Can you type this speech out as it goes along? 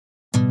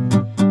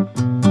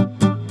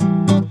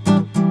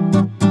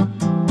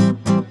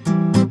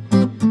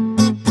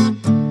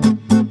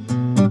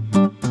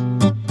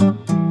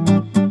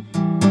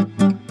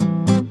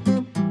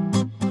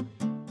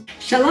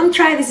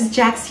try. This is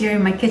Jax here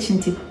in my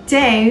kitchen.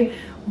 Today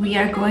we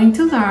are going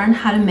to learn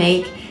how to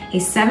make a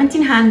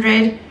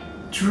 1700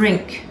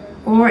 drink,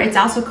 or it's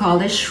also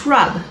called a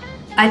shrub.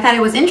 I thought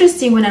it was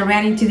interesting when I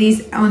ran into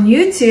these on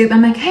YouTube.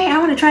 I'm like, hey, I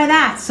want to try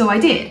that. So I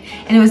did,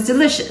 and it was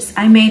delicious.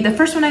 The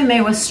first one I made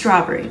was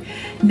strawberry.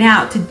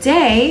 Now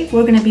today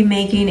we're going to be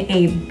making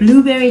a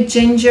blueberry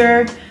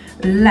ginger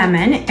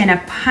lemon and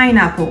a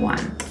pineapple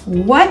one.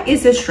 What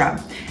is a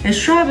shrub? A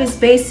shrub is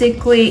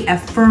basically a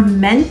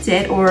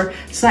fermented or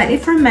slightly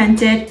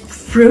fermented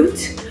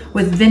fruit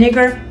with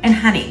vinegar and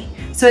honey.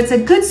 So it's a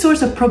good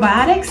source of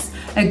probiotics,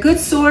 a good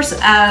source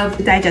of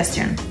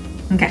digestion.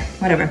 Okay,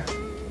 whatever.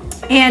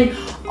 And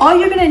all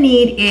you're gonna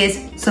need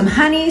is some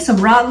honey, some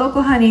raw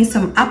local honey,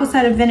 some apple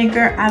cider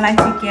vinegar. I like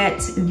to get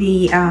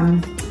the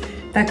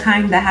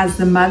kind that has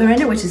the mother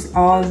in it, which is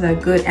all the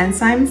good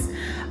enzymes,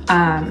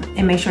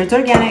 and make sure it's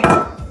organic.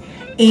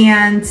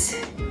 And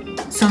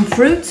some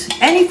fruit,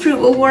 any fruit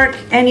will work,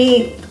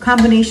 any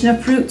combination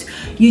of fruit.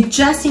 You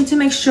just need to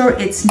make sure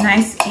it's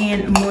nice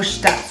and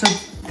mushed up. So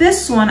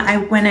this one I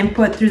went and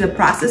put through the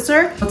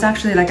processor. It's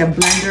actually like a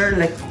blender,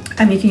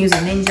 you can use a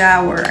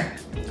Ninja or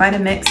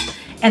Vitamix.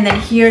 And then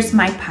here's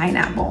my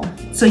pineapple.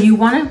 So you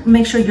wanna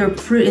make sure your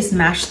fruit is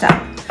mashed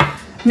up.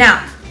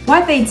 Now,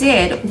 what they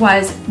did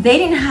was they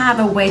didn't have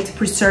a way to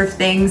preserve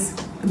things.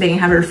 They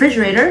didn't have a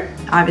refrigerator,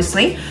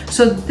 obviously.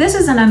 So this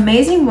is an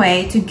amazing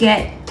way to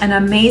get an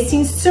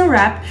amazing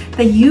syrup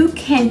that you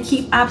can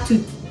keep up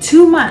to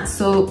 2 months.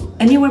 So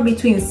anywhere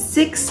between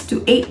 6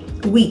 to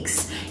 8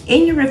 weeks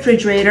in your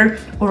refrigerator,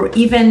 or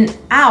even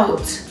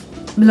out,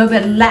 a little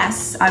bit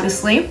less,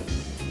 obviously,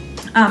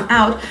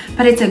 out,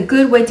 but it's a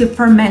good way to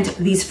ferment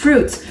these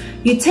fruits.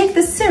 You take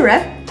the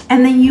syrup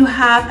and then you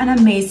have an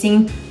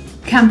amazing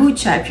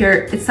kombucha.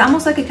 It's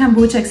almost like a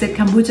kombucha, except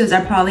kombuchas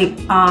are probably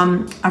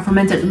are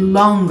fermented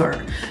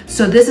longer.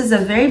 So this is a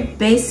very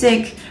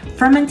basic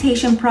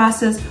fermentation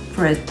process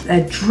for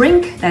a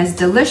drink that is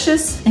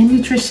delicious and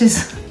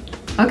nutritious.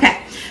 Okay,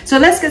 so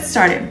let's get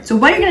started. So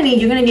what you're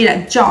gonna need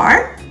a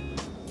jar.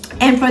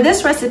 And for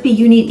this recipe,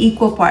 you need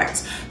equal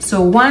parts.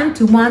 So 1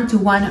 to 1 to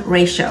 1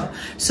 ratio.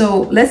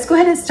 So let's go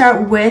ahead and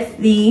start with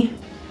the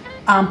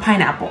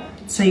pineapple.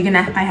 So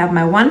I have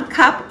my 1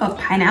 cup of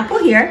pineapple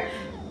here,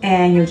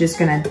 and you're just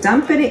gonna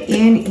dump it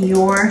in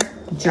your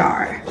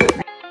jar.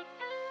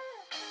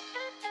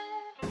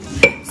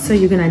 So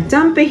you're gonna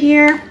dump it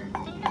here.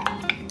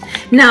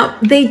 Now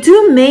they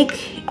do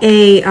make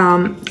a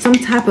some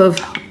type of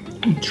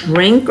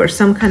drink or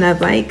some kind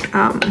of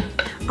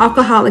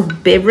alcoholic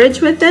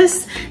beverage with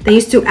this. They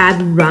used to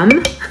add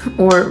rum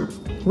or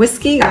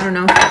whiskey, I don't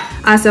know,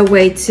 as a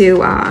way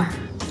to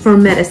for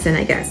medicine,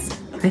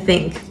 I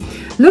think.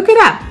 Look it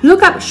up.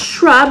 Look up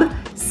Shrub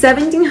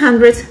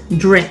 1700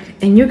 drink,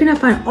 and you're gonna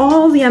find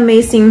all the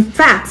amazing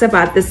facts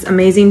about this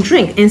amazing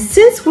drink. And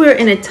since we're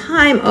in a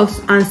time of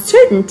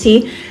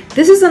uncertainty,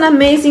 this is an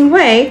amazing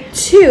way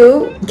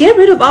to get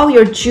rid of all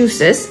your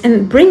juices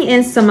and bring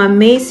in some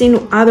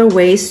amazing other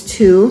ways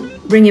to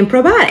bring in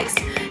probiotics.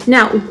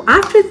 Now,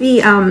 after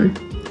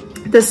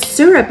the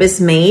syrup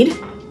is made,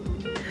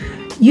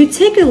 you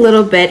take a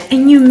little bit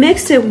and you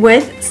mix it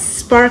with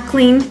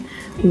sparkling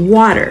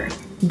water.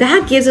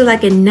 That gives it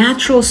like a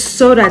natural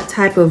soda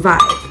type of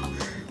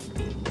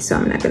vibe. So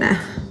I'm not gonna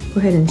go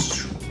ahead and,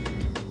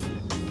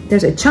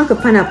 there's a chunk of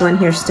pineapple in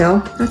here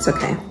still. That's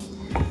okay.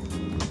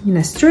 I'm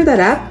gonna stir that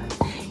up.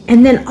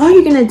 And then all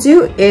you're gonna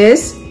do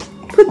is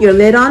put your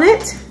lid on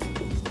it.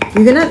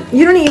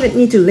 You don't even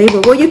need to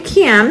label. Well, you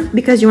can,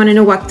 because you wanna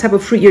know what type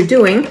of fruit you're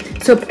doing.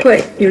 So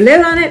put your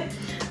lid on it,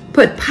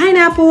 put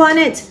pineapple on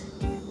it,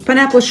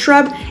 pineapple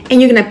shrub,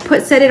 and you're gonna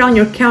set it on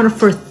your counter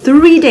for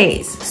 3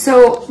 days.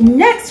 So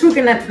next we're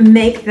gonna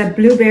make the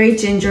blueberry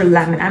ginger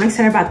lemon. I'm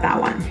excited about that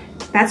one.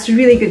 That's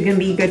really good, gonna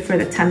be good for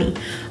the tummy.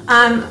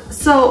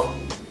 So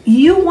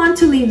you want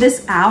to leave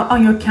this out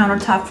on your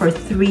countertop for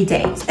 3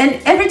 days. And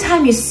every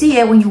time you see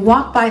it, when you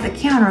walk by the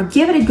counter,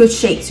 give it a good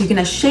shake. So you're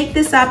gonna shake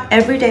this up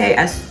every day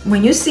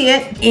when you see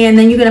it, and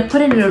then you're gonna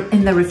put it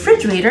in the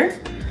refrigerator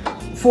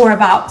for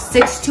about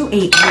 6 to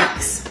 8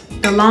 weeks.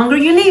 The longer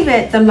you leave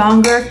it, the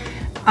longer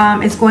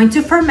it's going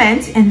to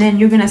ferment, and then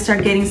you're gonna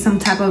start getting some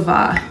type of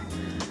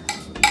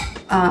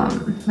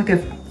like a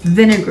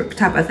vinegar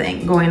type of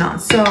thing going on.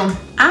 So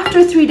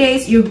after 3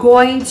 days, you're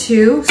going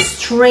to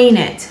strain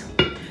it.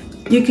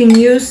 You can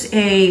use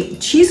a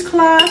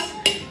cheesecloth,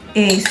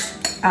 a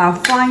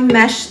fine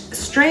mesh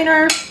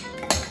strainer,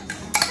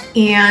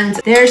 and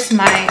there's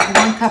my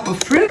 1 cup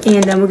of fruit.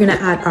 And then we're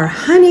gonna add our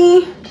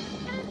honey.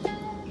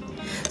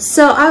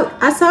 So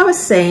as I was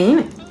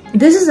saying,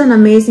 this is an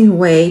amazing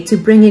way to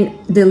bring in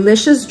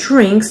delicious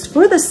drinks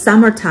for the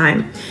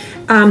summertime.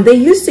 They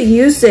used to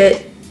use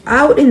it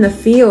out in the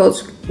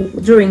fields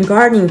during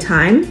gardening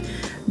time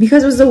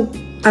because it was a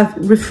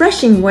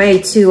refreshing way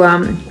to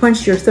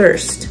quench your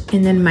thirst.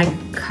 And then my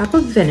cup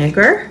of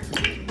vinegar.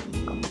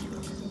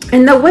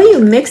 And the way you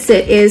mix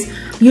it is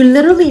you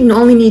literally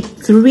only need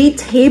 3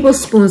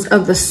 tablespoons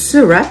of the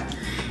syrup,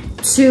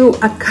 to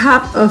a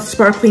cup of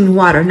sparkling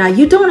water. Now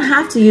you don't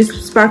have to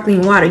use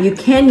sparkling water. You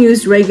can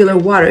use regular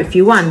water if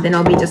you want, then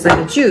it'll be just like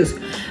a juice.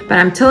 But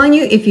I'm telling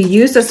you, if you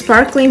use the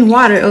sparkling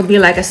water, it'll be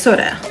like a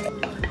soda.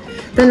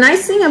 The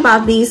nice thing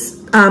about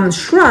these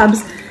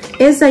shrubs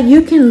is that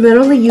you can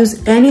literally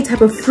use any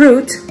type of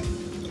fruit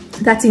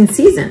that's in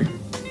season.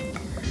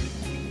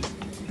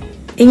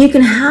 And you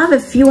can have a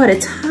few at a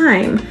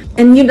time,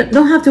 and you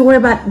don't have to worry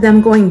about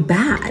them going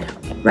bad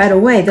right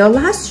away. They'll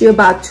last you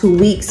about 2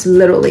 weeks,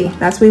 literally.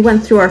 We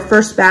went through our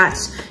first batch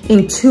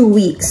in 2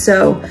 weeks.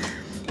 So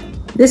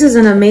this is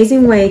an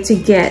amazing way to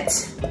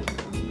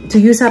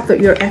use up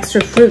your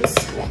extra fruits.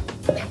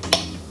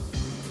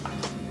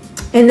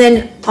 And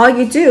then all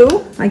you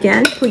do,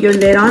 again, put your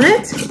lid on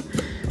it,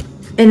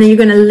 and then you're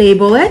gonna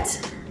label it.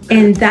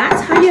 And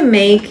that's how you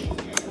make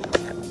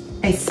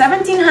a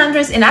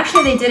 1700s, and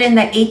actually they did it in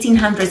the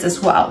 1800s as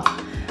well.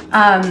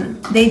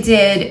 They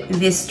did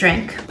this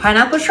drink,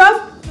 pineapple shrub,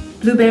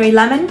 blueberry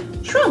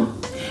lemon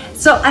shrub.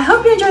 So I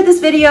hope you enjoyed this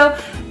video.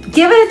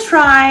 Give it a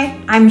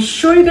try. I'm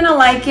sure you're gonna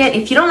like it.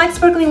 If you don't like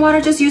sparkling water,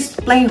 just use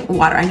plain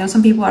water. I know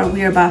some people are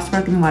weird about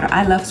sparkling water.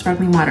 I love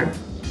sparkling water.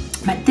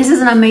 But this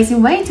is an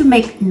amazing way to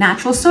make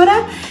natural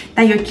soda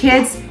that your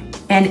kids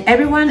and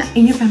everyone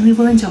in your family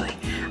will enjoy.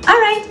 All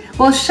right,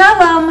 well,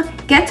 shalom.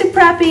 Get to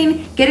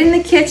prepping, get in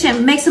the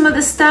kitchen, make some of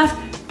this stuff,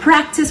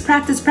 practice,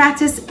 practice,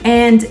 practice,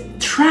 and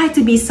try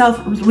to be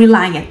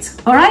self-reliant.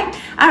 All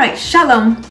right, shalom.